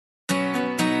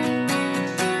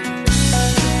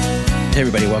Hey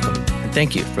everybody, welcome. And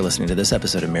thank you for listening to this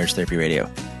episode of Marriage Therapy Radio.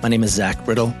 My name is Zach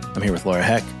Riddle. I'm here with Laura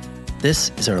Heck.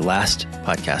 This is our last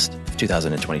podcast of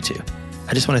 2022.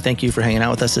 I just want to thank you for hanging out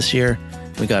with us this year.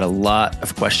 We got a lot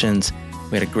of questions.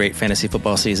 We had a great fantasy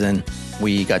football season.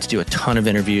 We got to do a ton of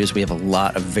interviews. We have a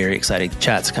lot of very exciting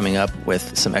chats coming up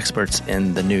with some experts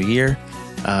in the new year.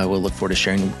 We'll look forward to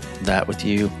sharing that with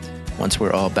you once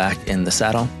we're all back in the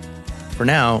saddle. For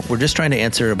now, we're just trying to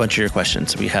answer a bunch of your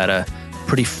questions. We had a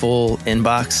pretty full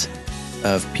inbox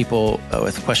of people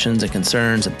with questions and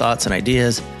concerns and thoughts and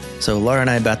ideas. So Laura and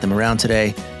I bat them around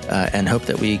today and hope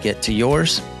that we get to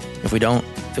yours. If we don't,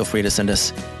 feel free to send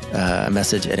us a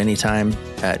message at any time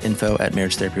at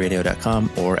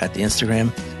info@marriagetherapyradio.com or at the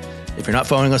Instagram. If you're not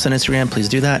following us on Instagram, please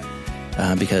do that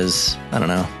because, I don't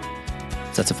know,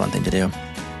 that's a fun thing to do.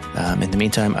 In the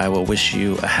meantime, I will wish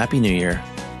you a happy new year.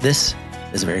 This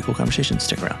is a very cool conversation.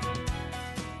 Stick around.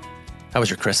 How was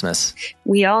your Christmas?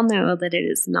 We all know that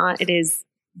it is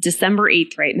December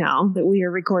 8th right now that we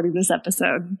are recording this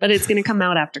episode, but it's going to come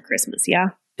out after Christmas.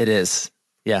 Yeah, it is.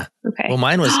 Yeah. Okay. Well,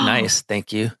 mine was nice.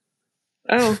 Thank you.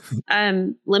 Oh,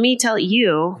 let me tell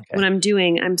you what I'm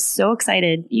doing. I'm so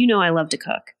excited. You know, I love to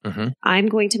cook. Mm-hmm. I'm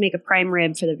going to make a prime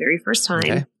rib for the very first time.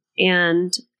 Okay.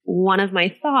 And one of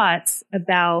my thoughts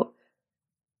about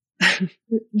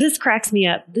this cracks me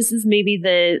up. This is maybe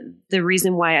the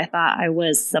reason why I thought I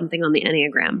was something on the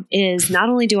Enneagram is not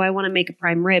only do I want to make a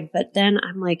prime rib, but then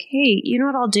I'm like, hey, you know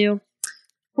what I'll do?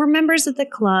 We're members of the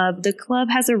club. The club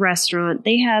has a restaurant.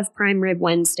 They have prime rib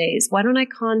Wednesdays. Why don't I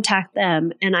contact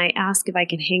them and I ask if I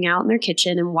can hang out in their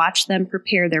kitchen and watch them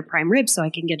prepare their prime rib so I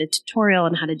can get a tutorial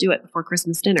on how to do it before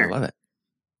Christmas dinner. I love it.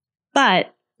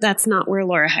 But that's not where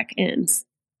Laura Heck ends.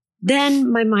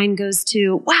 Then my mind goes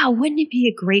to, wow, wouldn't it be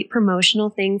a great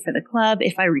promotional thing for the club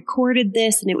if I recorded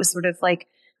this and it was sort of like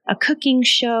a cooking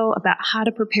show about how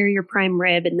to prepare your prime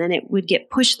rib, and then it would get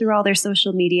pushed through all their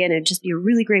social media and it'd just be a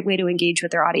really great way to engage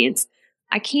with their audience.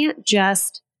 I can't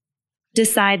just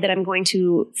decide that I'm going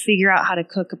to figure out how to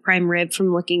cook a prime rib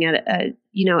from looking at it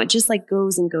just like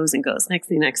goes and goes and goes. Next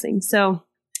thing. So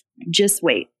just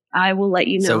wait. I will let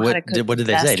you know how to cook. What did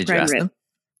they say? Did you ask them?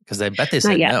 Because I bet they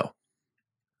said no.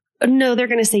 No, they're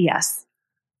going to say yes.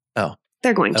 Oh,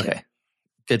 they're going to. Okay.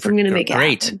 Good for I'm going to make it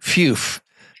great. Happen. Phew.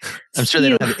 I'm sure they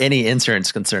don't have any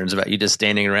insurance concerns about you just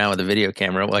standing around with a video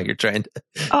camera while you're trying to.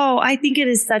 Oh, I think it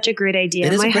is such a great idea.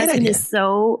 It is My a great husband idea. is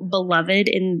so beloved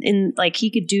and like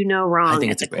he could do no wrong I think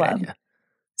at it's the a great club. idea.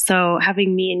 So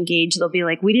having me engage, they'll be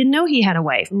like, we didn't know he had a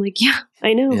wife. I'm like, yeah,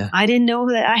 I know. Yeah. I didn't know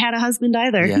that I had a husband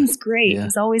either. Yeah. He's great. Yeah.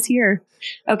 He's always here.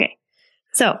 Okay.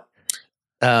 So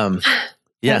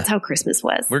that's how Christmas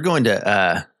was. We're going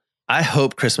to, I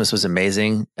hope Christmas was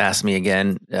amazing. Ask me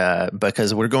again,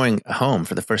 because we're going home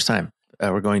for the first time.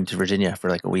 We're going to Virginia for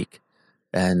like a week.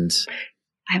 And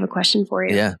I have a question for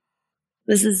you. Yeah.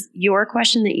 This is your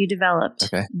question that you developed.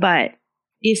 Okay. But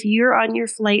if you're on your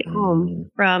flight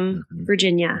home from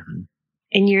Virginia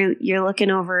and you're looking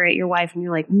over at your wife and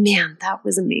you're like, man, that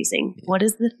was amazing. Yeah. What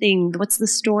is the thing? What's the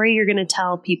story you're going to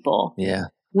tell people? Yeah.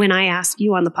 When I ask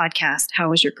you on the podcast, how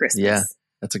was your Christmas? Yeah,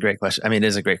 that's a great question. I mean, it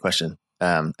is a great question.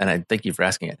 And I thank you for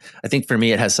asking it. I think for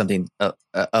me, it has something,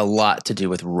 a lot to do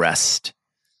with rest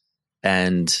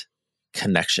and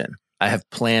connection. I have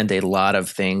planned a lot of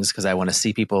things because I want to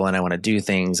see people and I want to do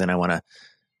things and I want to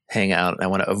hang out. And I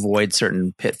want to avoid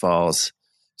certain pitfalls.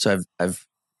 So I've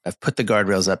put the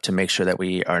guardrails up to make sure that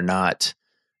we are not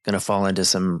going to fall into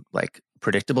some like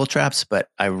predictable traps, but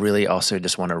I really also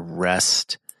just want to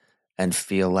rest and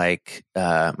feel like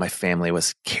my family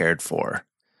was cared for.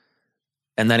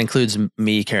 And that includes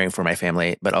me caring for my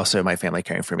family, but also my family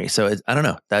caring for me. So I don't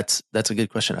know. That's a good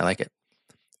question. I like it.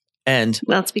 And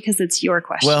well, it's because it's your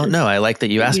question. Well, no, I like that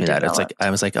you asked me that. It's like,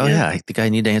 I was like, oh yeah, I think I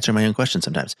need to answer my own question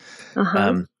sometimes.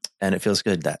 And it feels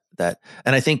good that,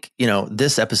 and I think,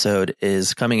 this episode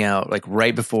is coming out like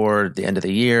right before the end of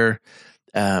the year.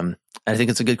 I think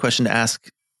it's a good question to ask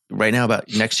right now about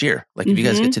next year. Like if you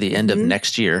guys get to the end of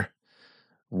next year,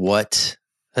 what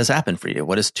has happened for you?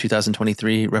 What does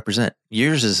 2023 represent?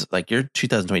 Yours is like your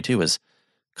 2022 was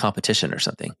competition or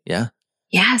something. Yeah.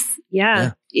 Yes.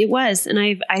 Yeah. It was.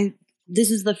 And this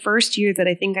is the first year that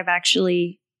I think I've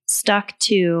actually stuck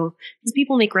to, because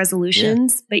people make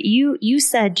resolutions, but you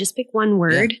said just pick one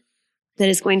word that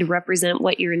is going to represent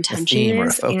what your intention is. Or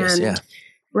a focus, and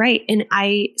right. And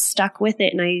I stuck with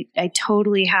it, and I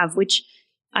totally have, which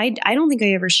I don't think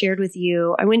I ever shared with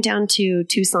you. I went down to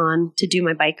Tucson to do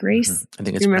my bike race. I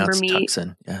think it's pronounced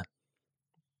Tucson. Yeah.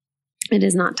 It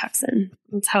is not Tucson.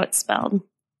 That's how it's spelled.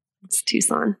 It's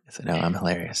Tucson. So no, I'm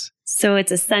hilarious. So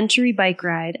it's a century bike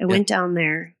ride. I went down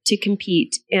there to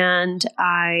compete, and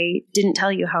I didn't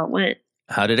tell you how it went.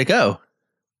 How did it go?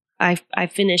 I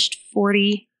finished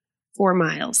 44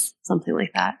 miles, something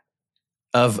like that.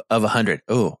 Of 100.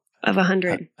 Oh. Of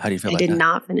 100. How do you feel about that? I did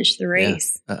not finish the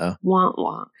race. Yeah. Uh-oh. Wah,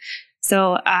 wah.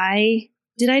 So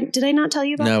did I not tell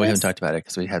you about this? No, we haven't talked about it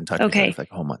because we hadn't talked about it for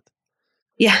like a whole month.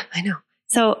 Yeah, I know.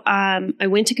 So I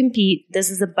went to compete. This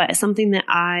is something that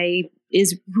I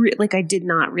did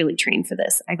not really train for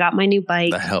this. I got my new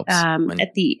bike. That helps.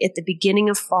 At the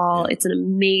beginning of fall. Yeah. It's an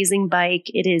amazing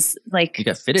bike. It is like you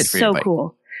got fitted for so your bike.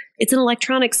 Cool. It's an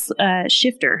electronics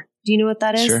shifter. Do you know what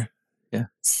that is? Sure. Yeah.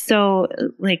 So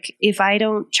like if I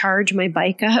don't charge my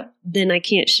bike up, then I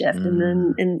can't shift.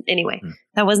 And anyway,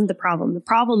 that wasn't the problem. The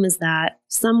problem is that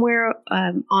somewhere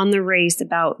on the race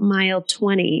about mile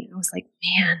 20, I was like,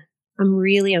 man, I'm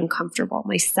really uncomfortable.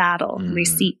 My saddle, my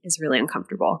seat is really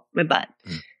uncomfortable, my butt.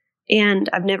 And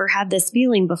I've never had this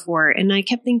feeling before. And I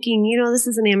kept thinking, this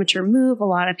is an amateur move. A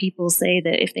lot of people say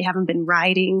that if they haven't been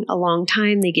riding a long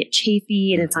time, they get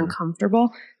chafy and it's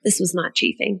uncomfortable. This was not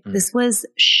chafing. This was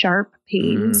sharp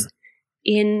pains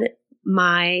in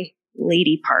my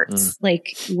lady parts,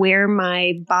 like where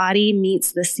my body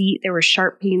meets the seat. There were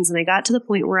sharp pains. And I got to the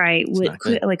point where I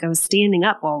was standing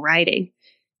up while riding.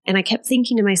 And I kept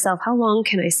thinking to myself, how long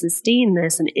can I sustain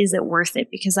this? And is it worth it?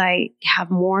 Because I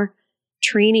have more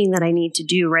training that I need to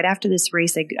do. Right after this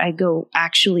race, I go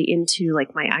actually into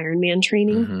like my Ironman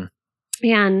training.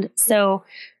 And so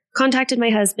contacted my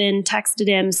husband, texted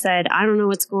him, said, I don't know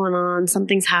what's going on.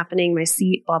 Something's happening. My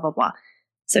seat, blah, blah, blah.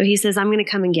 So he says, I'm going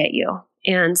to come and get you.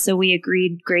 And so we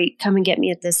agreed, great, come and get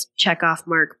me at this checkoff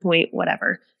mark point,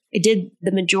 whatever. I did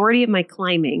the majority of my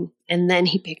climbing and then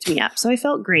he picked me up. So I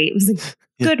felt great. It was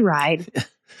a good ride.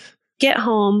 Get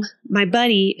home, my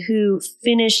buddy who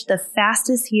finished the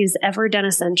fastest he has ever done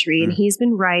a century, and he's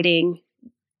been riding,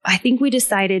 I think we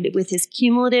decided with his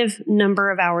cumulative number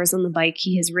of hours on the bike,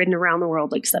 he has ridden around the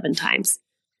world like 7 times.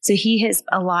 So he has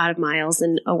a lot of miles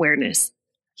and awareness.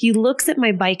 He looks at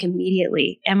my bike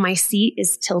immediately and my seat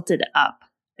is tilted up.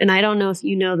 And I don't know if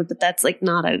you know that, but that's like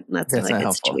not a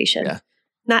good situation. Yeah.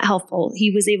 Not helpful. He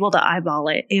was able to eyeball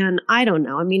it. And I don't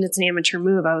know. I mean, it's an amateur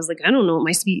move. I was like, I don't know what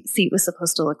my seat was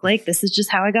supposed to look like. This is just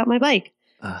how I got my bike.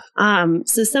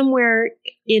 So somewhere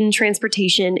in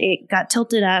transportation, it got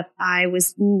tilted up. I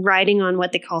was riding on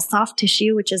what they call soft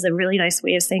tissue, which is a really nice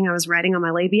way of saying I was riding on my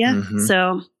labia.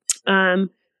 So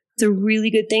it's a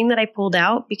really good thing that I pulled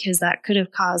out because that could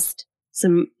have caused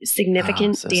some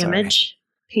significant damage,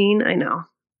 pain. I know.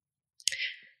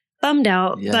 Bummed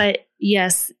out. Yeah. But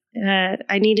yes,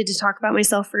 I needed to talk about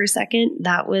myself for a second.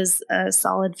 That was a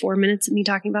solid 4 minutes of me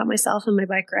talking about myself and my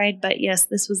bike ride. But yes,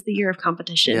 this was the year of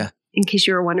competition, in case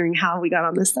you were wondering how we got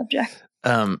on this subject.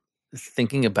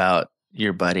 Thinking about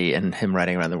your buddy and him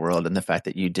riding around the world and the fact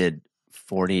that you did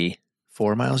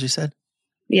 44 miles, you said?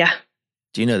 Yeah.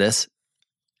 Do you know this?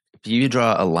 If you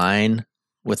draw a line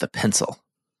with a pencil,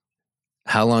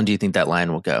 how long do you think that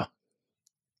line will go?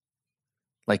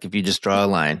 Like if you just draw a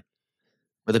line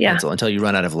with a pencil until you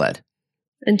run out of lead.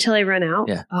 Until I run out?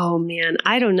 Yeah. Oh, man.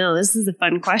 I don't know. This is a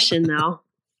fun question, though.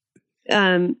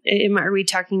 Are we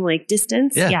talking like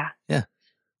distance? Yeah.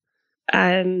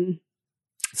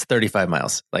 It's 35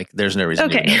 miles. Like there's no reason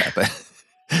to know that, but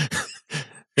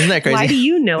isn't that crazy? Why do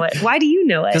you know it?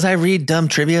 Because I read dumb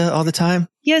trivia all the time.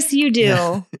 Yes, you do.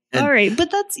 Yeah. All right.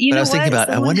 But that's, I was thinking about,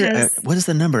 I wonder, what is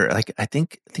the number? Like, I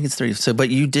think it's 30. So, but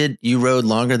you rode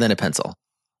longer than a pencil.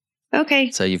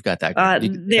 Okay. So you've got that. There we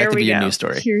go. That could be a news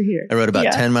story. Here. I rode about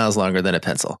 10 miles longer than a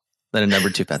pencil, than a number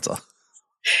 2 pencil.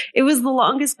 It was the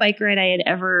longest bike ride I had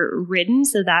ever ridden.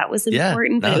 So that was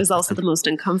important, but it was also the most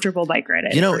uncomfortable bike ride I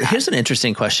ever had. Here's an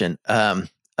interesting question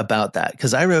about that.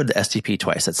 Because I rode the STP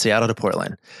twice, at Seattle to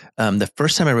Portland. The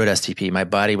first time I rode STP, my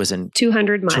body was in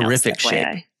 200 miles, terrific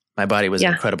shape. My body was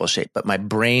in incredible shape, but my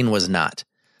brain was not.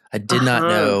 I did not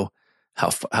know how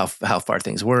far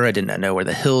things were. I did not know where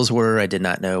the hills were. I did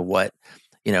not know what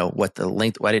the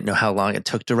length. I didn't know how long it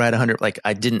took to ride 100. Like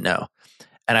I didn't know.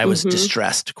 And I was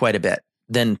distressed quite a bit.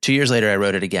 Then 2 years later, I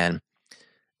rode it again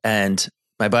and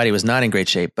my body was not in great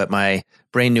shape, but my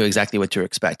brain knew exactly what to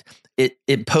expect.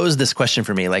 It posed this question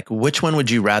for me, like, which one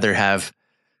would you rather have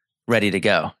ready to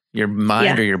go? Your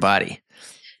mind or your body?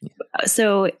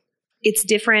 So it's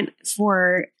different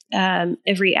for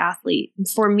every athlete.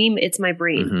 For me, it's my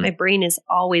brain. My brain is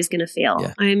always going to fail.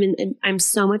 Yeah. I'm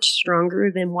so much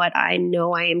stronger than what I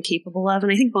know I am capable of.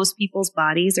 And I think most people's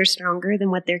bodies are stronger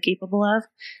than what they're capable of,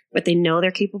 what they know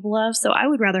they're capable of. So I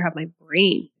would rather have my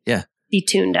brain be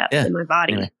tuned up than my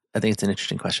body. Anyway, I think it's an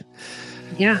interesting question.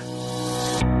 Yeah.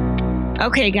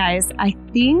 Okay, guys, I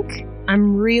think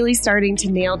I'm really starting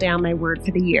to nail down my word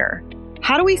for the year.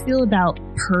 How do we feel about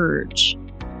purge?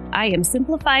 I am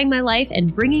simplifying my life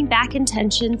and bringing back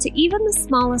intention to even the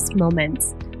smallest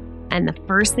moments. And the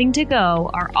first thing to go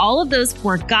are all of those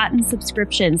forgotten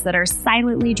subscriptions that are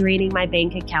silently draining my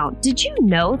bank account. Did you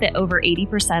know that over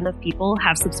 80% of people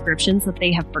have subscriptions that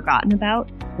they have forgotten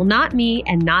about? Well, not me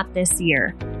and not this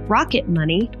year. Rocket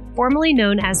Money, formerly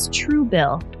known as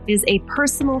Truebill, is a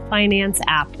personal finance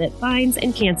app that finds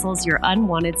and cancels your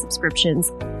unwanted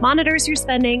subscriptions, monitors your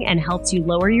spending, and helps you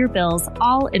lower your bills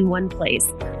all in one place.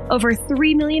 Over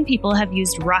 3 million people have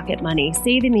used Rocket Money,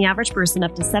 saving the average person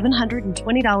up to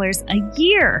 $720 a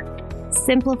year.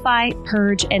 Simplify,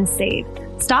 purge, and save.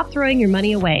 Stop throwing your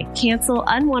money away. Cancel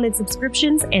unwanted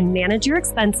subscriptions and manage your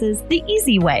expenses the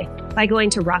easy way by going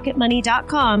to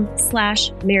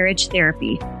rocketmoney.com/marriage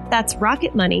therapy. That's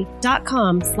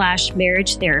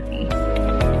rocketmoney.com/marriage therapy.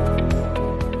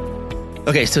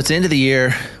 Okay, so it's the end of the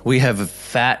year. We have a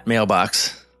fat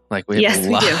mailbox. Like we have a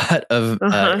lot of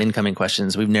incoming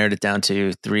questions. We've narrowed it down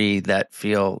to 3 that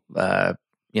feel,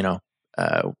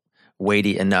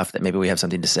 weighty enough that maybe we have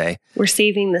something to say. We're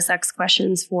saving the sex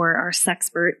questions for our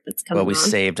sexpert that's coming on. Well, we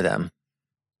saved them.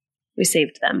 We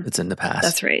saved them. It's in the past.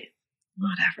 That's right.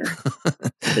 Whatever.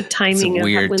 The timing of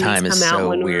when these come out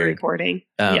when we're recording.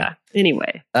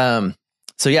 Anyway. So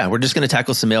yeah, we're just going to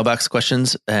tackle some mailbox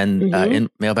questions and in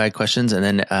mailbag questions, and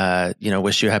then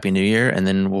wish you a happy New Year, and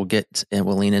then we'll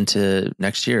lean into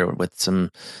next year with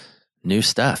some new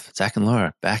stuff. Zach and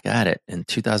Laura back at it in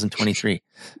 2023.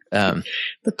 The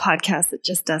podcast that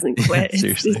just doesn't quit.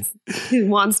 Seriously, it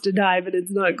wants to die, but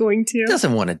it's not going to. It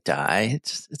doesn't want to die.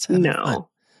 It's no.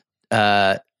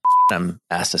 Fun.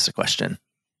 Asked us a question.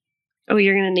 Oh,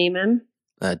 you're going to name him?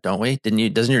 Don't we?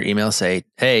 Doesn't your email say,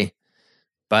 "Hey,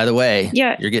 by the way,"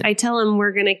 I tell him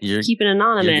we're going to keep it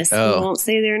anonymous. We won't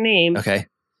say their name. Okay.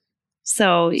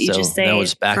 So you just say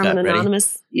it's from an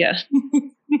anonymous. Ready? Yeah.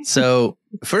 So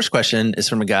the first question is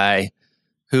from a guy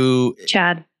who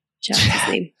Chad is his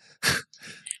name.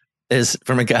 Is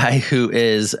from a guy who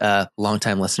is a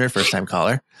longtime listener, first time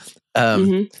caller.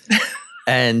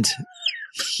 And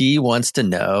he wants to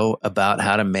know about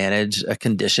how to manage a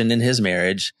condition in his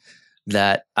marriage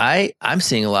that I'm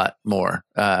seeing a lot more.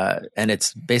 And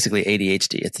it's basically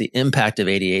ADHD. It's the impact of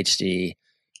ADHD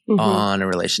on a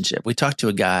relationship. We talked to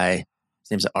a guy,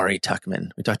 his name's Ari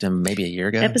Tuckman. We talked to him maybe a year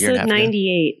ago. Episode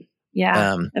 98.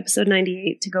 Yeah. Episode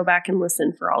 98 to go back and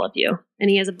listen for all of you. And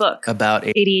he has a book about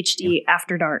ADHD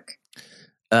After Dark.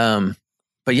 But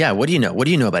yeah, what do you know? What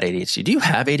do you know about ADHD? Do you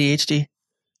have ADHD?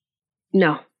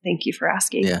 No. Thank you for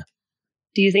asking. Yeah.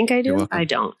 Do you think I do? I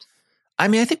don't. I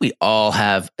mean, I think we all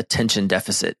have attention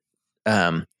deficit.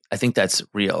 I think that's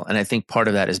real. And I think part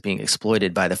of that is being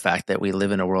exploited by the fact that we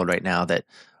live in a world right now that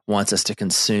wants us to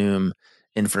consume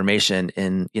information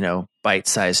in,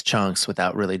 bite-sized chunks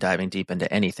without really diving deep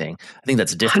into anything. I think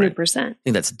that's different. 100%. I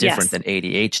think that's different than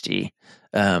ADHD.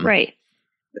 Right.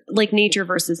 Like nature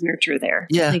versus nurture there.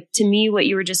 Yeah. Like to me, what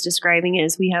you were just describing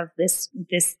is we have this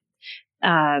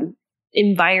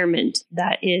environment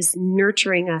that is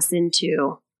nurturing us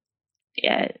into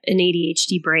an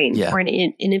ADHD brain or an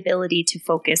inability to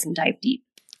focus and dive deep.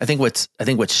 I think what's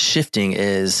shifting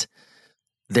is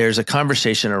there's a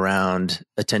conversation around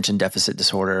attention deficit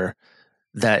disorder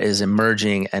that is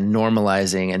emerging and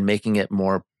normalizing and making it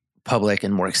more public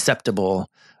and more acceptable,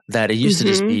 that it used to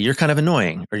just be, you're kind of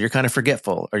annoying, or you're kind of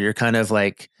forgetful, or you're kind of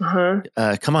like,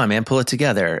 come on, man, pull it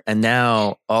together. And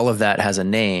now all of that has a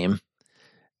name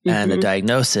and a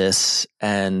diagnosis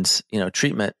and,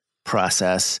 treatment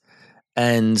process.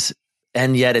 And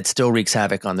yet it still wreaks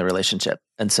havoc on the relationship.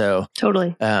 And so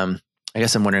totally, I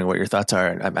guess I'm wondering what your thoughts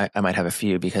are. I might have a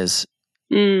few, because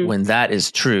when that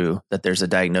is true, that there's a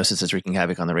diagnosis that's wreaking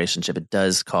havoc on the relationship, it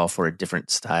does call for a different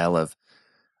style of,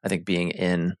 I think, being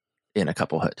in a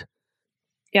couplehood.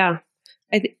 Yeah.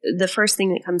 The first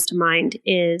thing that comes to mind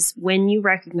is when you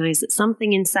recognize that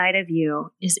something inside of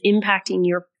you is impacting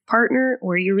your partner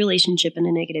or your relationship in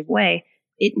a negative way,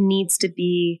 it needs to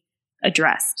be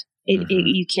addressed.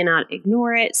 You cannot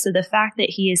ignore it. So the fact that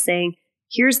he is saying,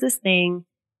 here's this thing,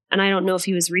 and I don't know if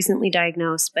he was recently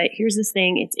diagnosed, but here's this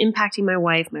thing, it's impacting my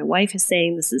wife. My wife is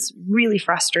saying this is really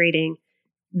frustrating.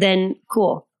 Then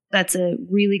cool. That's a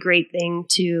really great thing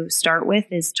to start with,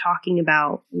 is talking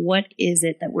about what is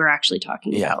it that we're actually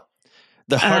talking about.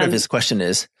 The heart of his question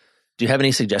is, do you have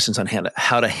any suggestions on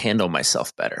how to handle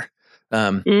myself better?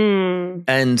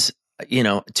 And,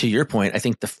 to your point, I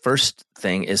think the first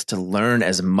thing is to learn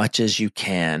as much as you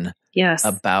can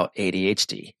about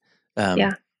ADHD.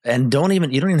 And you don't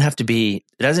even have to be,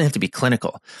 it doesn't have to be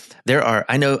clinical.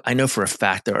 I know for a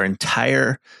fact, there are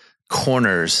entire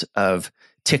corners of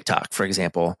TikTok, for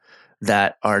example,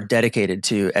 that are dedicated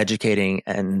to educating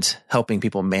and helping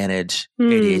people manage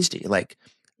ADHD. Like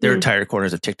there are entire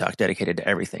corners of TikTok dedicated to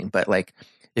everything. But like,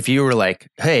 if you were like,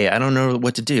 hey, I don't know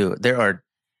what to do, there are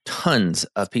tons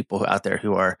of people out there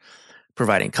who are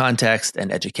providing context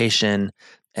and education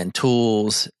and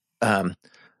tools.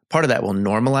 Part of that will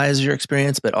normalize your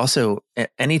experience, but also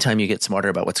anytime you get smarter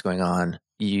about what's going on,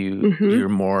 you're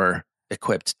more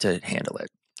equipped to handle it.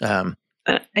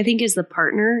 I think as the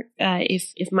partner,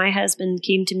 if my husband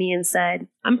came to me and said,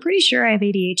 I'm pretty sure I have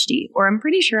ADHD, or I'm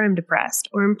pretty sure I'm depressed,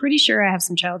 or I'm pretty sure I have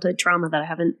some childhood trauma that I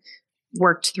haven't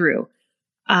worked through,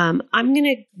 I'm going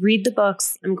to read the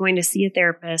books. I'm going to see a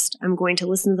therapist. I'm going to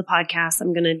listen to the podcast.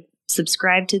 I'm going to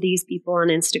subscribe to these people on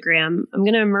Instagram. I'm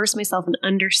going to immerse myself in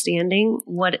understanding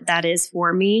what that is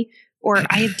for me. Or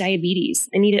I have diabetes.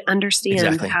 I need to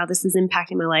understand how this is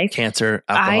impacting my life. Cancer,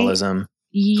 alcoholism,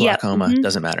 glaucoma,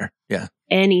 doesn't matter. Yeah.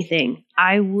 Anything.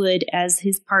 I would, as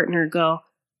his partner, go,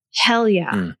 hell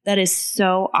yeah, that is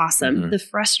so awesome. The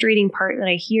frustrating part that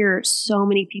I hear so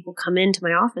many people come into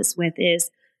my office with is,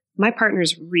 my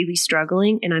partner's really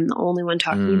struggling and I'm the only one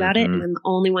talking about it, and I'm the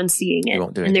only one seeing it,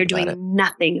 and they're doing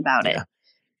nothing about it.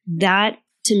 That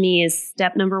to me is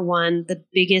step number one. The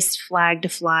biggest flag to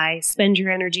fly, spend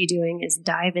your energy doing, is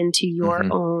dive into your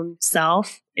own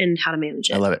self and how to manage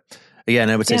it. I love it. Yeah.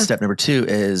 And I would say step number two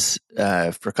is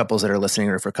for couples that are listening,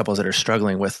 or for couples that are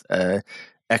struggling with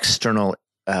external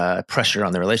pressure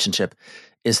on the relationship,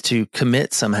 is to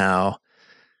commit somehow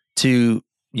to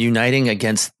uniting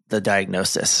against the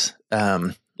diagnosis.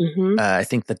 I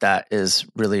think that is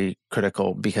really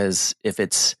critical, because if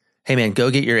it's, hey man, go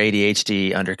get your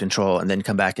ADHD under control and then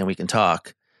come back and we can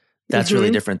talk, that's really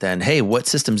different than, hey, what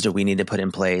systems do we need to put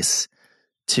in place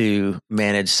to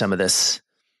manage some of this,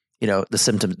 the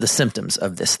symptoms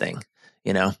of this thing,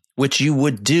 which you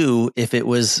would do if it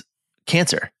was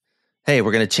cancer. Hey,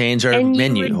 we're going to change our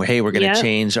menu. Hey, we're going to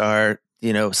change our,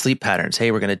 sleep patterns.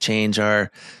 Hey, we're going to change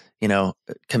our,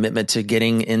 commitment to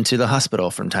getting into the hospital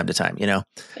from time to time,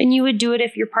 And you would do it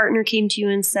if your partner came to you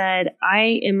and said,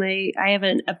 I have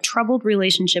a troubled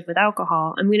relationship with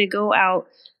alcohol. I'm going to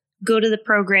go to the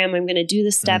program. I'm going to do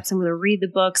the steps. I'm going to read the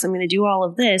books. I'm going to do all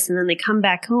of this. And then they come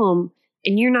back home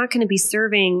and you're not going to be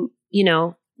serving,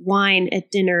 wine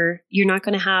at dinner. You're not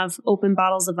going to have open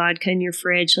bottles of vodka in your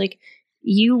fridge. Like,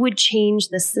 you would change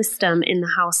the system in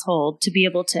the household to be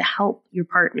able to help your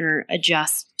partner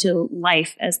adjust to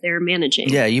life as they're managing.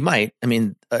 Yeah, you might. I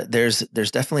mean, there's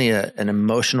definitely an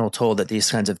emotional toll that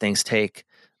these kinds of things take,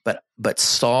 but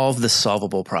solve the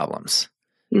solvable problems.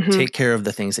 Take care of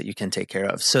the things that you can take care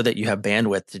of, so that you have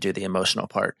bandwidth to do the emotional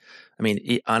part. I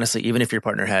mean, honestly, even if your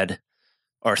partner had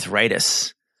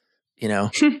arthritis,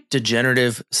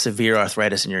 degenerative, severe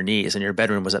arthritis in your knees and your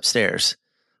bedroom was upstairs,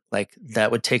 like,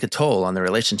 that would take a toll on the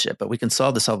relationship. But we can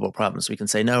solve the solvable problems. We can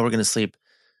say, no, we're going to sleep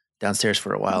downstairs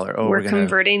for a while, or we're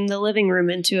converting the living room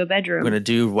into a bedroom. We're going to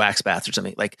do wax baths or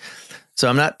something. Like, so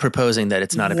I'm not proposing that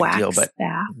it's not a big deal, but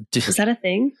is that a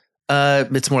thing?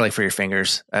 It's more like for your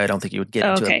fingers. I don't think you would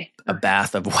get into a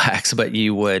bath of wax, but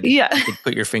you would you could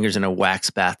put your fingers in a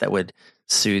wax bath that would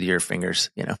soothe your fingers,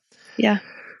 Yeah.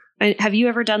 Have you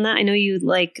ever done that? I know you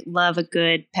love a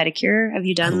good pedicure. Have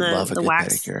you done the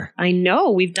wax? Pedicure. I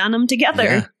know, we've done them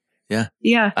together.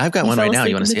 Yeah. I've got one right now.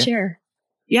 You want to see it?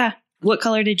 Yeah. What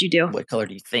color did you do? What color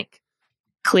do you think?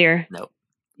 Clear. No.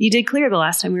 You did clear the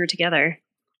last time we were together.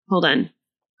 Hold on.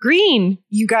 Green.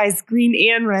 You guys, green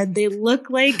and red. They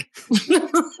look like.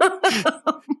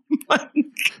 Oh my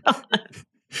God.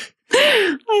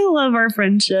 I love our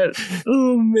friendship.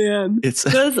 Oh man, that's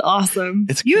awesome.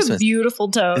 You have beautiful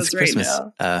toes right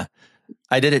now.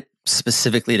 I did it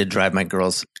specifically to drive my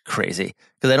girls crazy,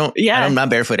 because I'm not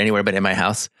barefoot anywhere but in my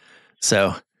house.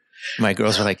 So my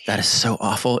girls are like, "That is so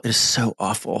awful. It is so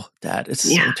awful, Dad. It's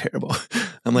so terrible."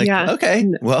 I'm like, "Okay,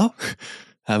 well,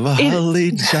 have a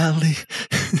holly jolly."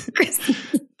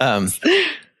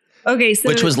 Okay, so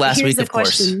which was last week, of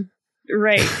course.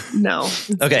 Right. No.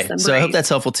 Okay. So I hope that's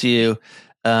helpful to you.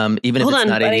 Even if it's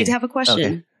not. I need to have a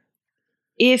question.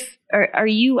 Okay. Are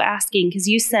you asking, because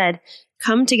you said,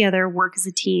 come together, work as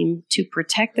a team to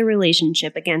protect the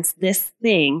relationship against this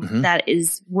thing that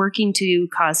is working to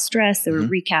cause stress or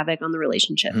wreak havoc on the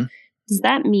relationship. Does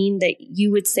that mean that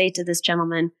you would say to this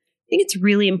gentleman, I think it's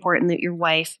really important that your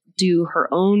wife do her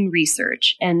own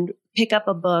research and pick up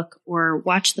a book or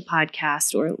watch the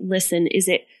podcast or listen? Is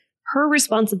it her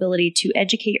responsibility to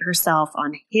educate herself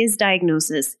on his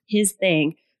diagnosis, his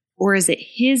thing, or is it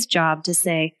his job to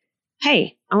say,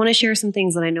 hey, I want to share some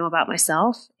things that I know about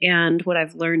myself and what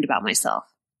I've learned about myself?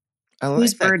 I like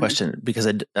that question, because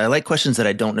I like questions that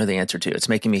I don't know the answer to. It's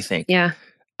making me think. Yeah.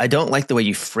 I don't like the way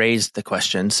you phrased the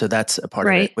question. So that's a part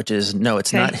of it, which is, no,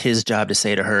 it's not his job to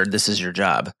say to her, this is your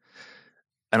job.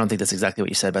 I don't think that's exactly what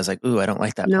you said, but I was like, ooh, I don't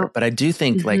like that part. But I do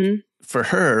think like for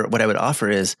her, what I would offer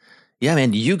is, yeah,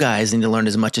 man, you guys need to learn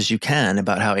as much as you can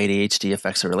about how ADHD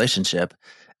affects a relationship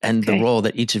and the role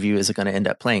that each of you is going to end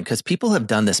up playing. Because people have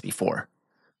done this before.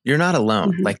 You're not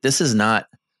alone. Like this is not,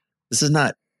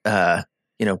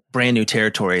 brand new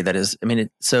territory that is,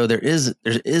 so there is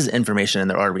information and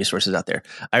there are resources out there.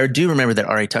 I do remember that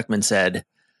Ari Tuckman said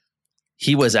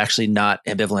he was actually not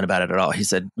ambivalent about it at all. He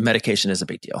said medication is a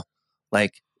big deal.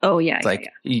 Like,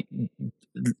 the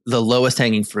lowest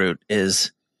hanging fruit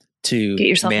is to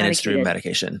manage through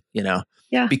medication,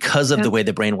 because of the way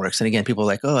the brain works. And again, people are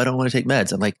like, oh, I don't want to take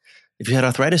meds. I'm like, if you had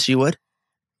arthritis, you would.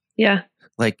 Yeah.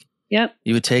 Like,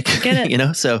 you would take,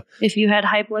 so if you had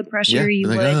high blood pressure, you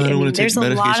would. I don't want to take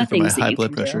medication for my high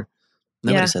blood pressure.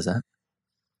 Nobody says that.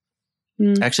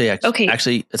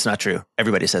 Actually, it's not true.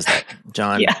 Everybody says that.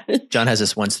 John has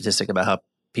this one statistic about how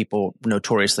people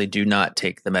notoriously do not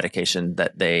take the medication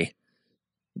that they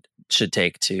should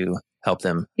take to help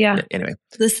them. Yeah. Anyway.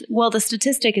 The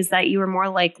statistic is that you are more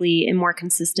likely and more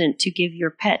consistent to give your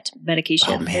pet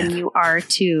medication than you are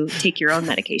to take your own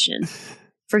medication.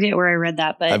 Forget where I read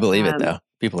that, but I believe it though.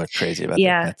 People are crazy about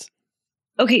their pets.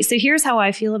 Okay. So here's how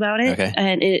I feel about it. Okay.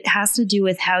 And it has to do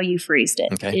with how you phrased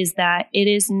it, is that it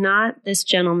is not this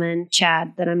gentleman,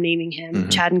 Chad, that I'm naming him.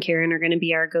 Chad and Karen are going to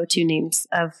be our go-to names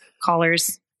of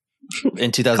callers.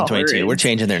 In 2022, we're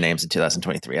changing their names in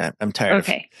 2023. I'm tired of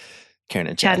Karen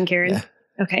and Chad. Chad and Karen. Yeah.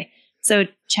 Okay. So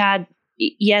Chad,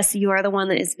 yes, you are the one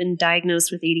that has been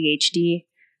diagnosed with ADHD,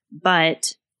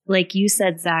 but like you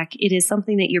said, Zach, it is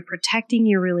something that you're protecting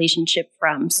your relationship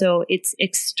from. So it's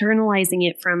externalizing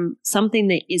it from something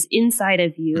that is inside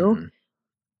of you.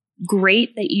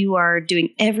 Great that you are doing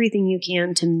everything you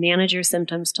can to manage your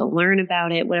symptoms, to learn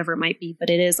about it, whatever it might be.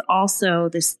 But it is also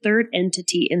this third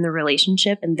entity in the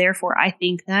relationship. And therefore, I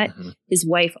think that his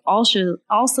wife also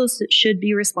should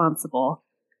be responsible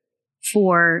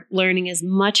for learning as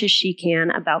much as she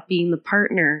can about being the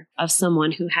partner of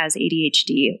someone who has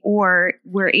ADHD, or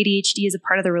where ADHD is a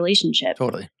part of the relationship.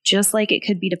 Totally. Just like it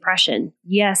could be depression.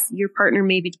 Yes, your partner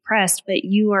may be depressed, but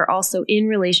you are also in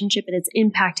relationship and it's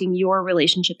impacting your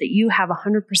relationship that you have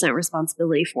 100%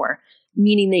 responsibility for,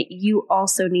 meaning that you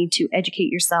also need to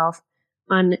educate yourself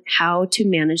on how to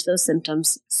manage those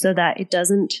symptoms so that it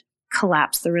doesn't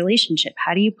collapse the relationship.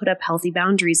 How do you put up healthy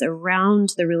boundaries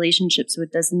around the relationship so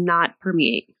it does not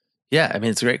permeate? Yeah,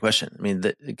 it's a great question.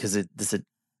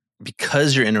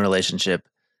 Because you're in a relationship,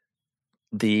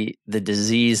 the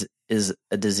disease is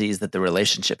a disease that the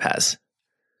relationship has.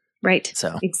 Right.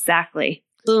 So exactly.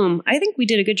 Boom. I think we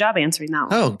did a good job answering that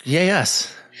one. Oh,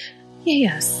 yes.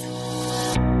 Yes.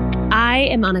 I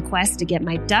am on a quest to get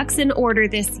my ducks in order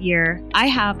this year. I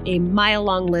have a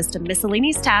mile-long list of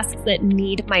miscellaneous tasks that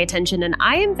need my attention, and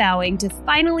I am vowing to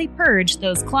finally purge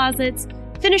those closets,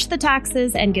 finish the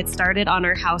taxes, and get started on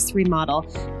our house remodel.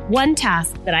 One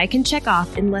task that I can check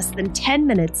off in less than 10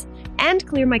 minutes and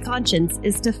clear my conscience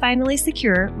is to finally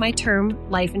secure my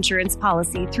term life insurance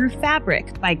policy through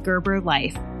Fabric by Gerber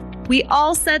Life. We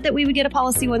all said that we would get a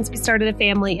policy once we started a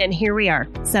family, and here we are,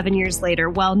 7 years later.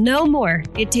 Well, no more.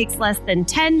 It takes less than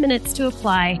 10 minutes to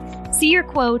apply, see your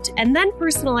quote, and then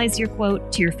personalize your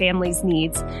quote to your family's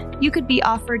needs. You could be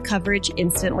offered coverage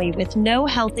instantly with no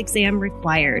health exam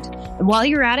required. And while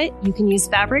you're at it, you can use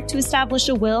Fabric to establish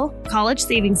a will, college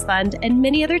savings fund, and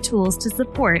many other tools to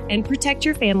support and protect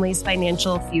your family's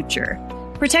financial future.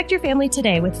 Protect your family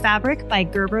today with Fabric by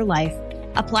Gerber Life.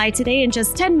 Apply today in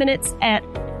just 10 minutes at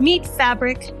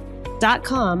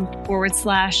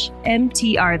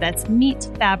meetfabric.com/MTR. That's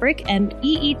meetfabric,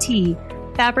 MEET,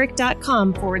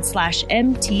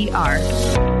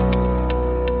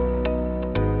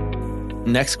 fabric.com/MTR.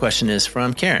 Next question is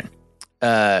from Karen,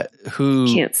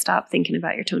 who can't stop thinking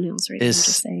about your toenails right now. I'm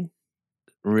just saying.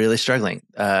 Really struggling.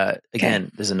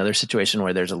 Again, there's another situation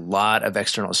where there's a lot of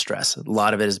external stress. A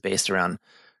lot of it is based around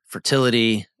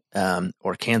fertility,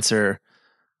 or cancer,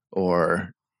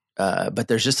 but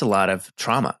there's just a lot of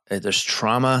trauma. There's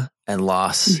trauma and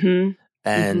loss.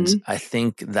 And I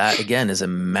think that, again, is a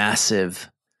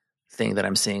massive thing that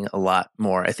I'm seeing a lot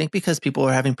more. I think because people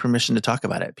are having permission to talk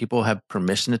about it. People have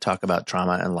permission to talk about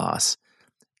trauma and loss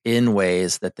in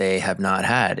ways that they have not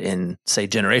had in, say,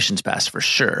 generations past, for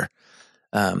sure.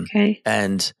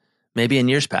 And maybe in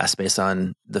years past, based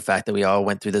on the fact that we all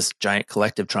went through this giant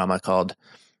collective trauma called,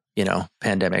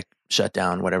 pandemic,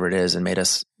 shutdown, whatever it is, and made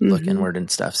us look inward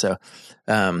and stuff. So,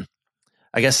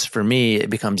 I guess for me, it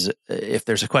becomes, if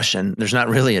there's a question, there's not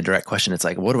really a direct question. It's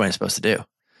like, what am I supposed to do?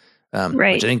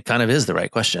 Which I think kind of is the right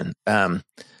question.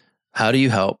 How do you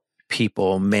help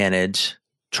people manage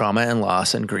trauma and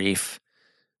loss and grief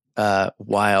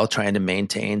while trying to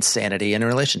maintain sanity in a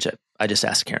relationship? I just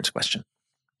asked Karen's question.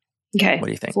 Okay. What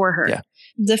do you think? For her. Yeah.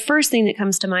 The first thing that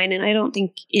comes to mind, and I don't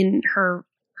think in her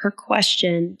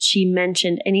question, she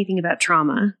mentioned anything about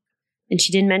trauma, and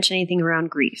she didn't mention anything around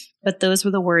grief, but those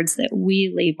were the words that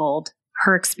we labeled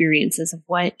her experiences of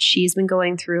what she's been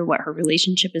going through, what her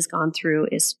relationship has gone through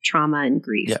is trauma and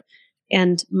grief. Yeah.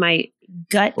 And my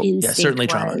gut instinct certainly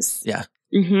was, trauma. Yeah.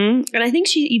 Mm-hmm. And I think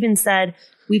she even said,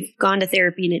 we've gone to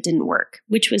therapy and it didn't work,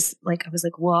 which was like, I was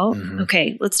like, well,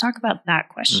 okay, let's talk about that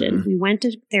question. We went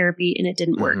to therapy and it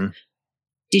didn't work.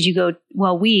 Did you go?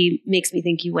 Well, makes me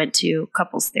think you went to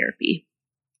couples therapy.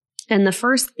 And the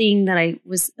first thing that I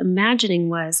was imagining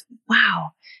was,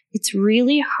 wow, it's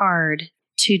really hard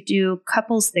to do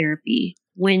couples therapy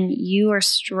when you are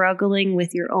struggling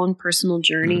with your own personal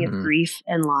journey of grief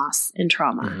and loss and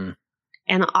trauma.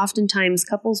 And oftentimes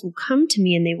couples will come to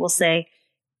me and they will say,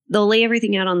 they'll lay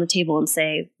everything out on the table and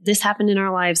say, this happened in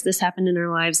our lives, this happened in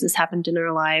our lives, this happened in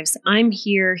our lives. I'm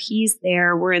here, he's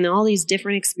there, we're in all these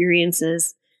different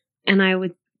experiences. And I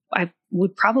would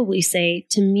probably say,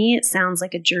 to me, it sounds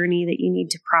like a journey that you need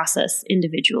to process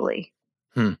individually.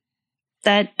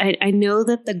 That I know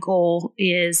that the goal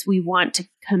is we want to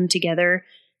come together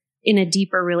in a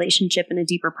deeper relationship, in a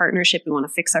deeper partnership. We want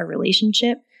to fix our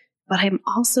relationship. But I'm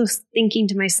also thinking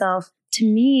to myself, to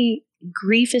me,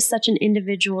 grief is such an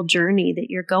individual journey that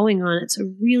you're going on. It's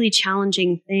a really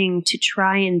challenging thing to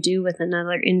try and do with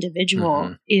another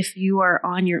individual if you are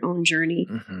on your own journey,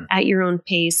 at your own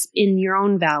pace, in your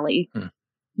own valley.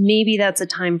 Maybe that's a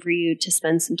time for you to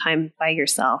spend some time by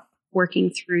yourself,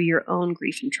 working through your own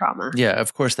grief and trauma. Yeah,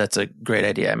 of course, that's a great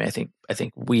idea. I mean, I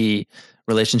think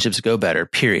relationships go better,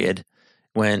 period,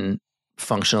 when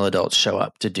functional adults show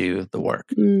up to do the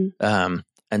work.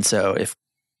 And so if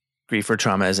grief or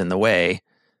trauma is in the way,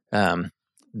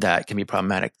 that can be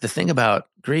problematic. The thing about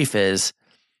grief is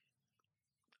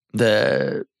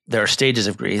there are stages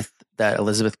of grief that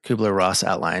Elizabeth Kubler-Ross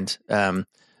outlined.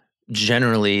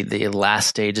 Generally, the last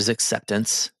stage is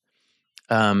acceptance.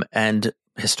 And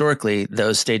historically,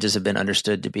 those stages have been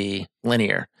understood to be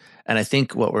linear. And I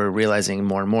think what we're realizing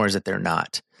more and more is that they're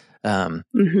not.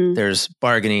 There's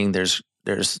bargaining, there's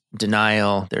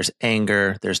denial, there's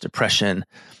anger, there's depression.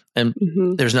 And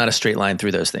there's not a straight line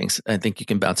through those things. I think you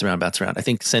can bounce around. I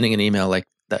think sending an email like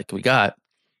that we got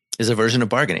is a version of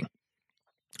bargaining.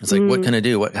 It's like, what can I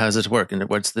do? How does this work? And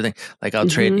what's the thing? Like, I'll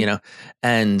trade,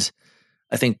 and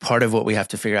I think part of what we have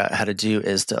to figure out how to do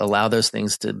is to allow those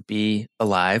things to be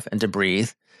alive and to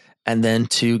breathe. And then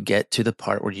to get to the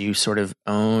part where you sort of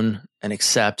own and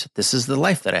accept, this is the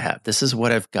life that I have. This is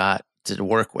what I've got to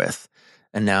work with.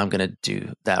 And now I'm going to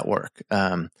do that work.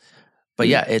 But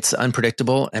yeah, it's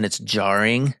unpredictable and it's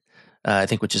jarring, I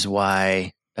think, which is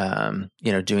why,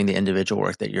 doing the individual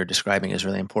work that you're describing is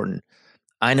really important.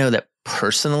 I know that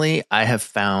personally, I have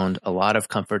found a lot of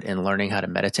comfort in learning how to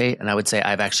meditate. And I would say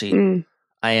I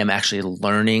am actually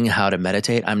learning how to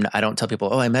meditate. I don't tell people,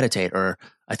 oh, I meditate, or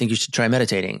I think you should try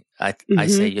meditating. I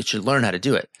say you should learn how to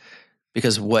do it,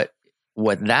 because what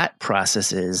that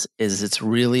process is it's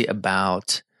really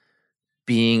about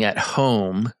being at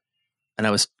home. And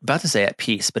I was about to say at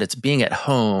peace, but it's being at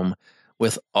home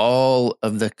with all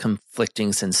of the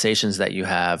conflicting sensations that you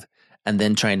have, and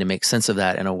then trying to make sense of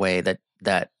that in a way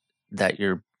that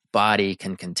your body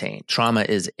can contain. Trauma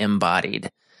is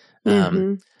embodied.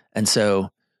 And so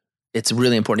it's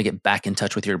really important to get back in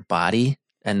touch with your body.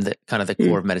 And the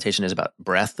core of meditation is about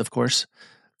breath, of course.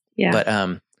 Yeah. But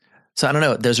so I don't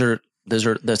know. There's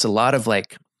a lot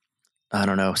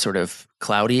of sort of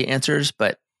cloudy answers,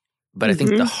 but I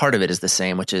think the heart of it is the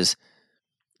same, which is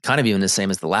kind of even the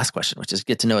same as the last question, which is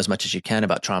get to know as much as you can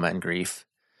about trauma and grief,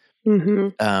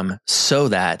 so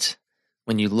that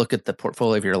when you look at the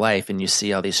portfolio of your life and you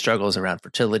see all these struggles around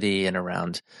fertility and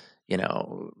around,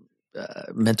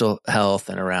 mental health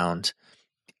and around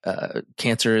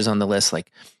cancer is on the list, like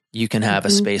you can have a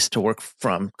space to work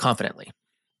from confidently.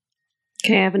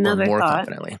 Okay, I have another more thought,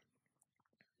 confidently,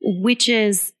 which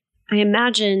is, I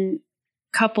imagine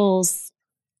couples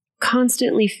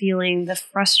constantly feeling the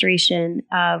frustration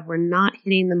of we're not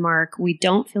hitting the mark. We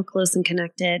don't feel close and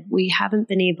connected. We haven't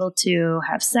been able to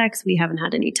have sex. We haven't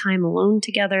had any time alone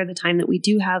together. The time that we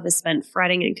do have is spent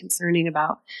fretting and concerning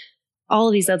about all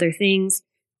of these other things.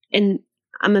 And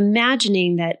I'm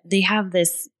imagining that they have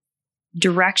this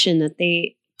direction that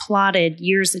they plotted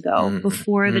years ago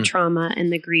before the trauma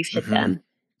and the grief hit them.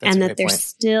 and that they're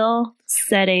still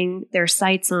setting their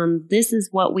sights on, this is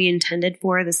what we intended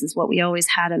for. This is what we always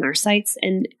had in our sights,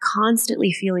 and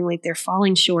constantly feeling like they're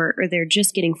falling short or they're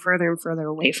just getting further and further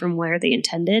away from where they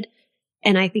intended.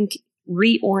 And I think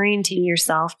reorienting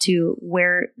yourself to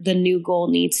where the new goal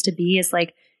needs to be is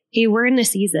like, hey, we're in a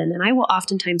season. And I will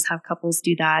oftentimes have couples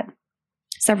do that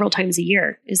several times a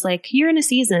year, is like, you're in a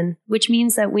season, which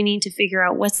means that we need to figure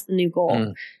out what's the new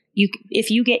goal.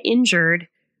 If you get injured,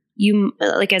 you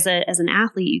like as an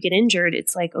athlete, you get injured.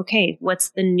 It's like, okay, what's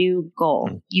the new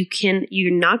goal?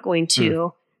 You're not going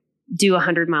to do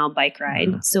 100-mile bike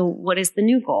ride. So what is the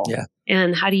new goal? Yeah.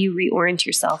 And how do you reorient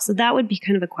yourself? So that would be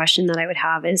kind of a question that I would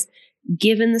have is,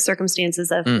 given the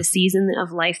circumstances of the season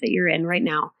of life that you're in right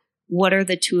now, what are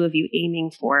the two of you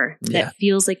aiming for that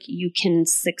feels like you can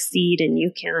succeed and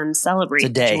you can celebrate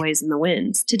today. The joys and the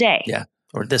wins today? Yeah.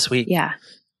 Or this week. Yeah.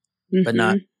 But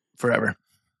not forever.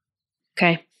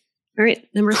 Okay. All right.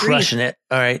 Number 3. Crushing it.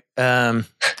 All right.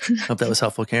 Hope that was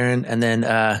helpful, Karen. And then,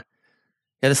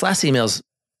 this last email's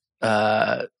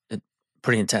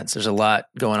pretty intense. There's a lot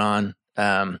going on.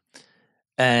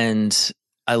 And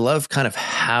I love kind of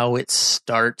how it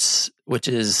starts, which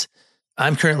is,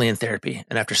 I'm currently in therapy.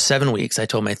 And after 7 weeks, I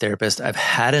told my therapist, I've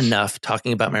had enough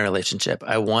talking about my relationship.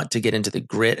 I want to get into the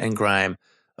grit and grime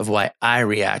of why I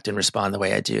react and respond the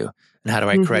way I do. And how do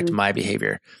I correct my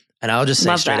behavior? And I'll just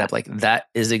say straight up, like, that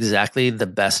is exactly the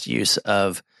best use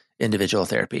of individual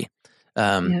therapy.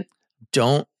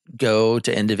 Don't go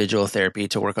to individual therapy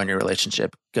to work on your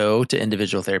relationship. Go to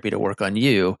individual therapy to work on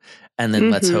you. And then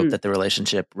let's hope that the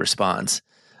relationship responds.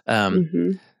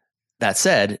 That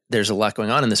said, there's a lot going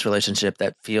on in this relationship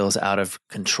that feels out of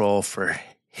control for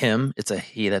him. It's a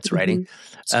he that's writing.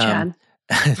 It's Chad.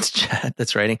 It's Chad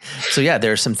that's writing. So yeah,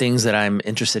 there are some things that I'm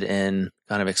interested in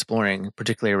kind of exploring,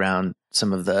 particularly around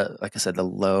some of the, like I said, the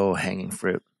low hanging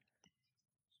fruit.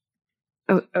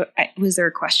 Was there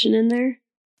a question in there?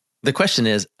 The question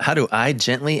is, how do I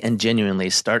gently and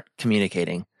genuinely start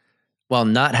communicating while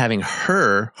not having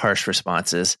her harsh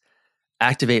responses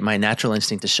activate my natural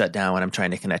instinct to shut down when I'm trying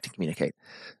to connect and communicate?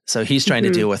 So he's trying to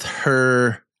deal with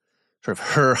her, sort of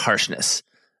her harshness.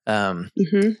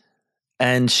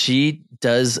 And she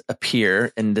does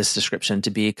appear in this description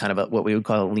to be kind of what we would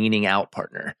call a leaning out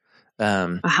partner.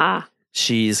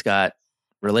 She's got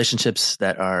relationships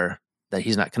that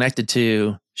he's not connected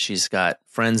to. She's got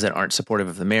friends that aren't supportive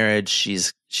of the marriage.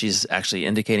 She's actually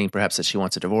indicating perhaps that she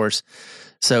wants a divorce.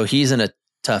 So he's in a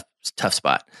tough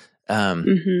spot.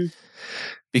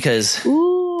 Because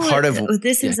part of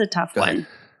this is a tough one. Ahead.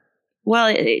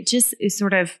 Well, it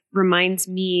sort of reminds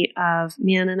me of,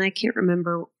 and I can't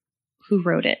remember who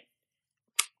wrote it.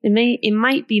 It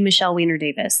might be Michelle Weiner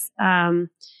Davis.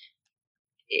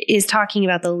 Is talking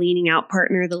about the leaning out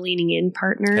partner, the leaning in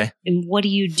partner. Okay. And what do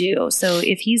you do? So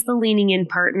if he's the leaning in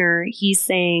partner, he's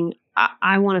saying,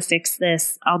 I want to fix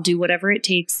this. I'll do whatever it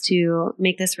takes to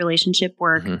make this relationship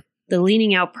work. The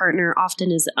leaning out partner often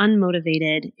is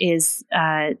unmotivated, is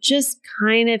just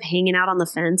kind of hanging out on the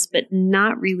fence, but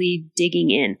not really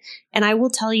digging in. And I will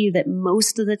tell you that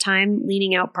most of the time,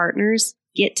 leaning out partners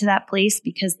get to that place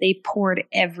because they poured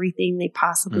everything they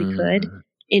possibly could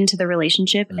into the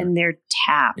relationship and they're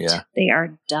tapped. Yeah. They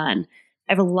are done.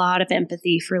 I have a lot of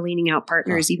empathy for leaning out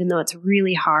partners, even though it's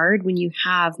really hard when you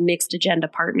have mixed agenda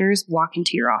partners walk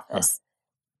into your office.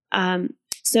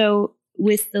 So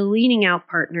with the leaning out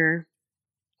partner.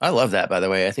 I love that, by the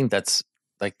way. I think that's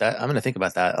like that. I'm going to think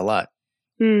about that a lot.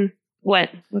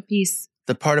 What piece?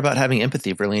 The part about having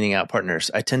empathy for leaning out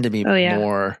partners. I tend to be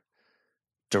more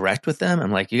direct with them.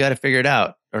 I'm like, you got to figure it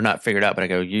out, or not figure it out, but I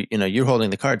go, you're holding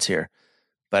the cards here.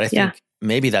 But I think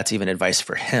maybe that's even advice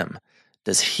for him.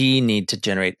 Does he need to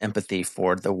generate empathy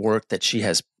for the work that she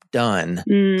has done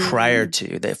prior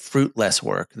to the fruitless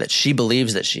work that she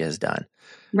believes that she has done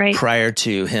prior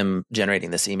to him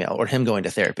generating this email or him going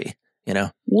to therapy,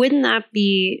 Wouldn't that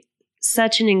be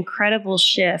such an incredible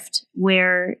shift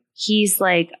where he's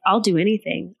like, I'll do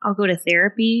anything. I'll go to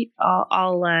therapy.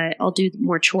 I'll do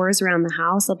more chores around the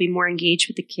house. I'll be more engaged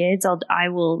with the kids. I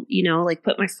will,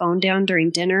 put my phone down during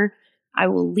dinner. I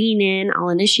will lean in. I'll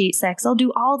initiate sex. I'll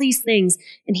do all these things.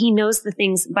 And he knows the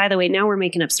things. By the way, now we're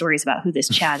making up stories about who this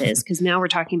Chad is, because now we're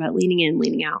talking about leaning in,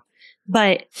 leaning out.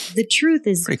 But the truth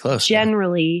is pretty close,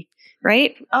 generally,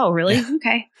 right? Oh, really? Yeah.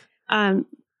 Okay.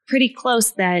 Pretty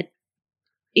close that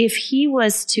if he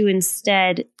was to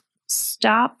instead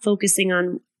stop focusing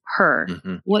on her,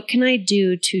 what can I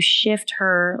do to shift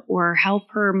her or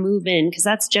help her move in? Because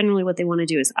that's generally what they want to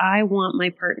do is, I want my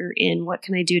partner in. What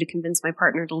can I do to convince my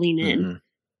partner to lean in?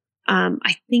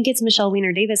 I think it's Michelle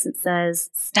Weiner Davis that says,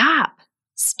 stop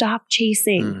Stop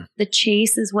chasing. The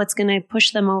chase is what's going to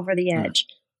push them over the edge.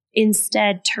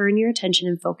 Instead, turn your attention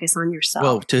and focus on yourself.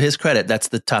 Well, to his credit, that's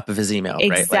the top of his email,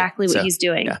 right? Exactly what he's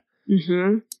doing. Yeah.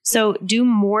 So do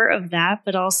more of that.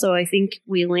 But also, I think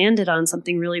we landed on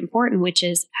something really important, which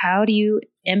is how do you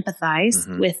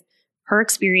empathize with her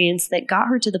experience that got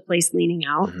her to the place leaning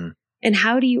out? And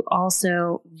how do you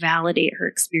also validate her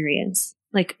experience?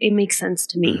 Like, it makes sense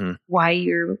to me why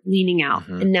you're leaning out.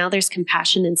 And now there's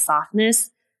compassion and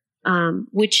softness,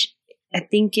 which I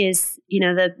think is,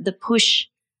 the push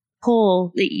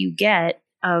pull that you get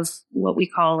of what we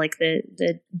call like the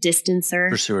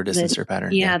pursuer distancer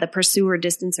pattern. Yeah. The pursuer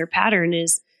distancer pattern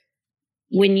is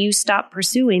when you stop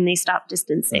pursuing, they stop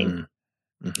distancing.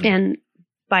 And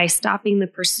by stopping the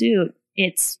pursuit,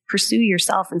 it's pursue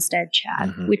yourself instead,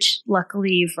 Chad, which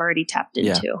luckily you've already tapped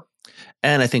into. Yeah.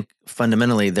 And I think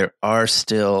fundamentally there are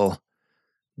still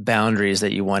boundaries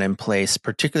that you want in place,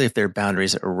 particularly if they're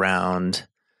boundaries around,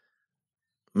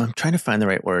 I'm trying to find the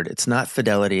right word. It's not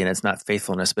fidelity and it's not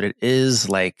faithfulness, but it is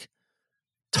like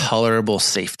tolerable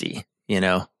safety,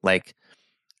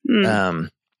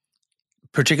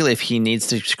 particularly if he needs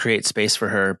to create space for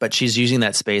her, but she's using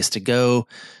that space to go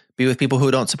be with people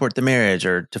who don't support the marriage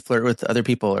or to flirt with other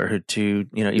people or to,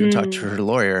 even talk to her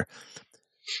lawyer.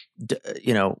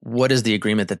 What is the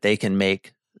agreement that they can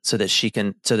make so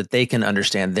that they can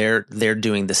understand they're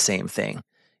doing the same thing,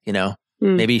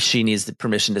 maybe she needs the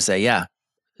permission to say, yeah,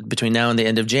 between now and the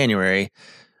end of January,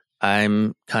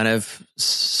 I'm kind of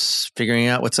figuring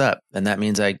out what's up. And that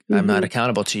means I'm not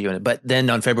accountable to you. But then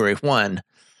on February 1,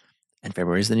 and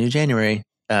February is the new January,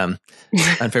 on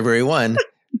February 1,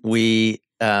 we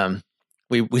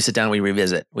sit down, we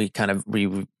revisit,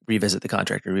 revisit the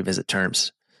contract or revisit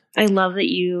terms. I love that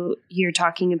you're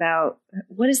talking about,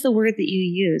 what is the word that you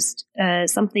used?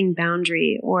 Something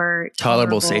boundary or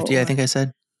tolerable safety. I think I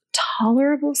said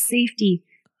tolerable safety.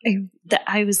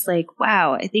 I was like,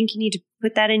 wow, I think you need to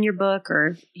put that in your book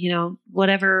or,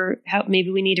 whatever, maybe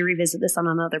we need to revisit this on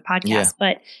another podcast,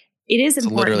 but it is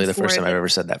important. It's literally the first time I've ever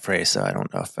said that phrase. So I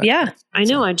don't know if I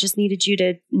know. I just needed you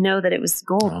to know that it was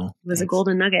gold. It was a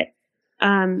golden nugget.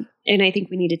 And I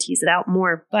think we need to tease it out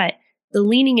more, but the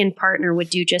leaning in partner would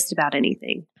do just about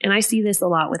anything. And I see this a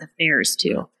lot with affairs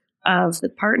too, of the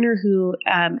partner who,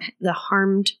 how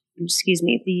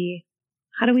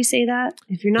do we say that?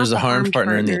 If you're not there's a harmed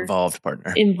partner and the involved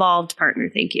partner. Involved partner.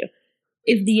 Thank you.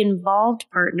 If the involved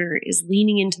partner is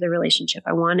leaning into the relationship,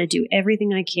 I want to do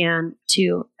everything I can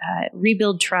to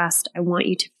rebuild trust. I want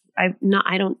you to,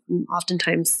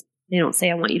 oftentimes they don't say,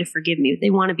 I want you to forgive me.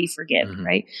 They want to be forgiven,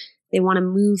 right? They want to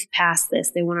move past this.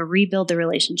 They want to rebuild the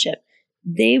relationship.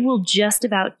 They will just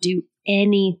about do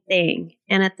anything.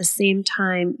 And at the same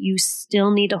time, you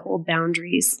still need to hold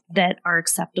boundaries that are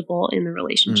acceptable in the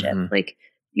relationship. Like,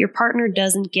 your partner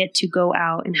doesn't get to go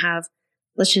out and have,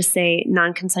 let's just say,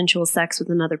 non-consensual sex with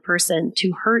another person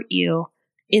to hurt you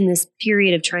in this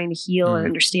period of trying to heal or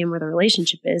understand where the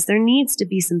relationship is. There needs to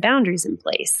be some boundaries in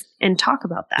place and talk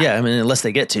about that. Yeah. I mean, unless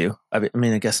they get to, I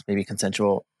guess maybe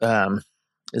consensual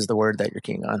is the word that you're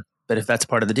keying on. But if that's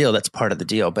part of the deal, that's part of the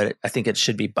deal. But I think it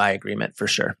should be by agreement for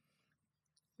sure.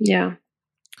 Yeah.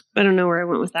 I don't know where I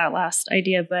went with that last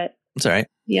idea, but it's all right.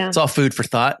 Yeah. It's all food for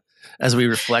thought as we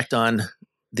reflect on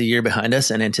the year behind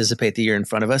us and anticipate the year in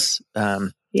front of us.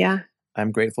 I'm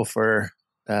grateful for,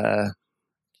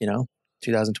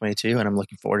 2022, and I'm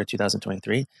looking forward to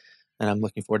 2023, and I'm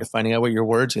looking forward to finding out what your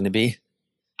word's going to be.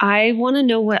 I want to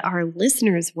know what our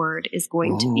listeners' word is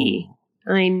going to be.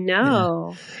 I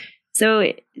know. Yeah.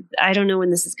 So I don't know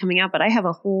when this is coming out, but I have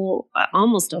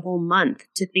almost a whole month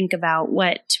to think about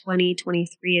what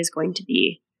 2023 is going to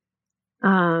be.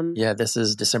 This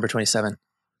is December 27th.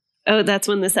 Oh, that's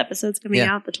when this episode's coming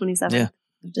out, the 27th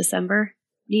of December.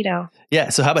 Neato. Yeah.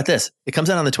 So how about this? It comes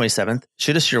out on the 27th.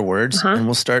 Shoot us your words, and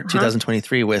we'll start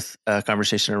 2023 with a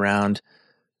conversation around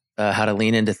how to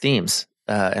lean into themes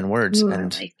and words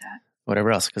and like that.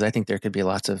 Whatever else, because I think there could be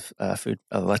lots of food,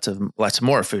 lots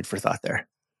more food for thought there.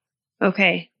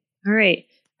 Okay. All right.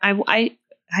 I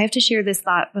have to share this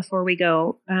thought before we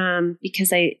go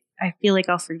because I feel like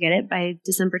I'll forget it by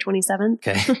December 27th.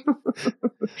 Okay.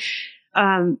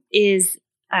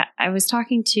 I was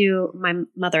talking to my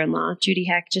mother-in-law, Judy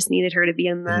Heck, just needed her to be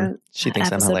in the she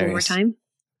thinks episode I'm hilarious. one more time.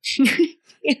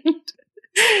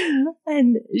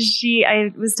 and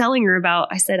I was telling her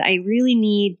I said, I really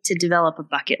need to develop a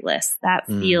bucket list. That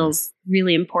feels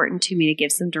really important to me to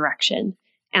give some direction.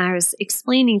 And I was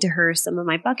explaining to her some of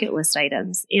my bucket list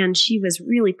items, and she was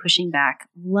really pushing back.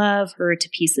 Love her to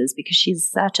pieces because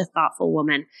she's such a thoughtful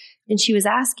woman. And she was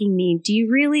asking me, do you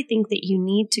really think that you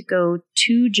need to go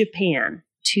to Japan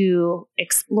to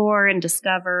explore and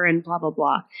discover and blah, blah,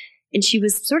 blah. And she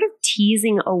was sort of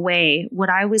teasing away what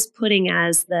I was putting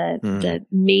as the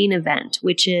main event,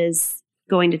 which is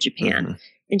going to Japan. Mm-hmm.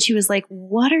 And she was like,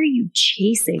 what are you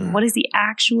chasing? What is the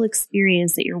actual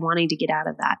experience that you're wanting to get out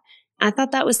of that? And I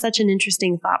thought that was such an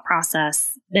interesting thought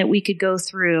process that we could go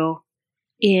through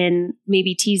in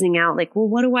maybe teasing out like, well,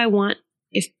 what do I want?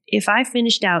 If I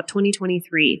finished out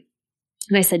 2023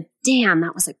 and I said, damn,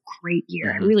 that was a great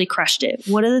year. I really crushed it.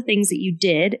 What are the things that you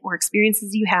did or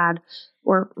experiences you had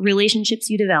or relationships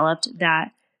you developed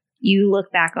that you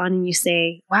look back on and you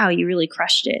say, wow, you really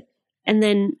crushed it? And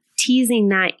then teasing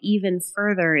that even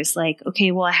further is like,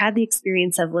 okay, well, I had the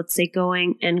experience of, let's say,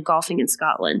 going and golfing in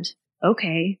Scotland.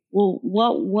 Okay, well,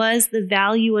 what was the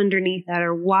value underneath that,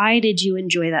 or why did you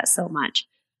enjoy that so much?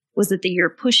 Was it that you're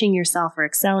pushing yourself or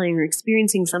excelling or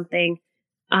experiencing something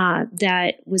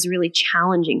that was really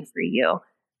challenging for you?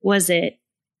 Was it,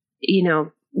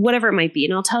 whatever it might be?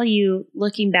 And I'll tell you,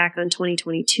 looking back on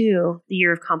 2022, the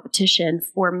year of competition,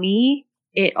 for me,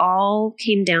 it all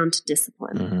came down to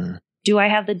discipline. Mm-hmm. Do I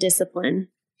have the discipline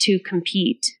to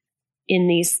compete in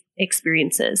these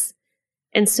experiences?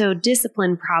 And so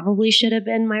discipline probably should have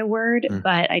been my word,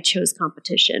 but I chose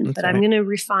competition. Okay. But I'm going to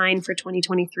refine for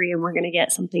 2023 and we're going to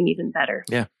get something even better.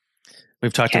 Yeah.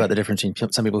 We've talked about the difference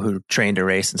between some people who train to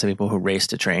race and some people who race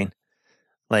to train.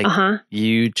 Like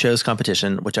you chose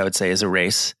competition, which I would say is a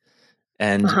race.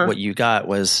 And what you got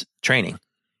was training.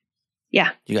 Yeah.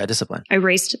 You got discipline. I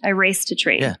raced to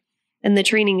train. Yeah. And the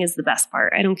training is the best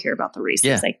part. I don't care about the races.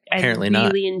 Yeah, apparently I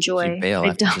really enjoy. You bail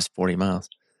after just 40 miles.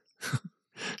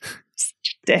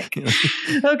 Dick.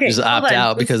 Okay. Just opt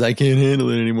out because I can't handle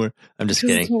it anymore. I'm just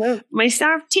kidding. My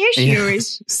soft tissue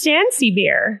is Stancy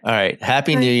Bear. All right.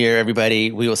 Happy New Year,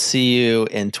 everybody. We will see you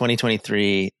in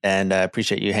 2023 and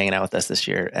appreciate you hanging out with us this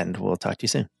year. And we'll talk to you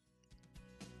soon.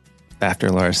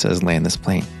 After Laura says, land this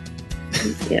plane.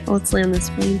 Yeah, let's land this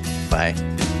plane. Bye.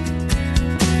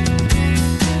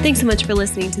 Thanks so much for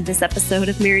listening to this episode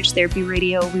of Marriage Therapy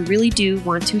Radio. We really do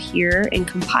want to hear and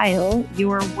compile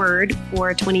your word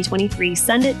for 2023.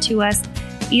 Send it to us.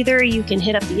 Either you can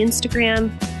hit up the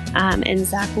Instagram and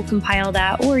Zach will compile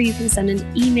that, or you can send an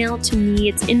email to me.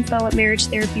 It's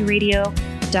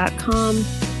info@marriagetherapyradio.com.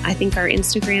 I think our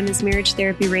Instagram is Marriage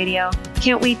Therapy Radio.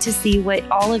 Can't wait to see what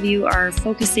all of you are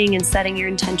focusing and setting your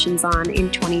intentions on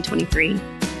in 2023.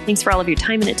 Thanks for all of your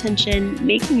time and attention,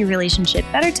 making your relationship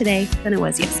better today than it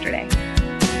was yesterday.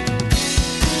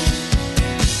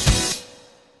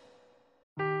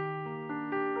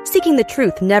 Seeking the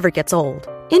truth never gets old.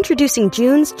 Introducing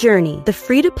June's Journey, the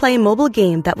free-to-play mobile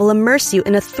game that will immerse you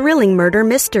in a thrilling murder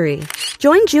mystery.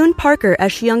 Join June Parker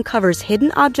as she uncovers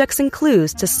hidden objects and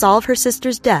clues to solve her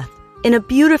sister's death in a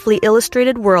beautifully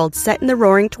illustrated world set in the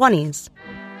Roaring 20s.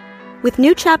 With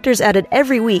new chapters added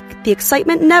every week, the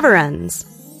excitement never ends.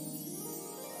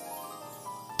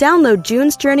 Download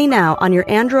June's Journey now on your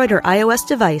Android or iOS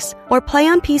device or play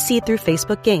on PC through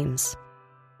Facebook Games.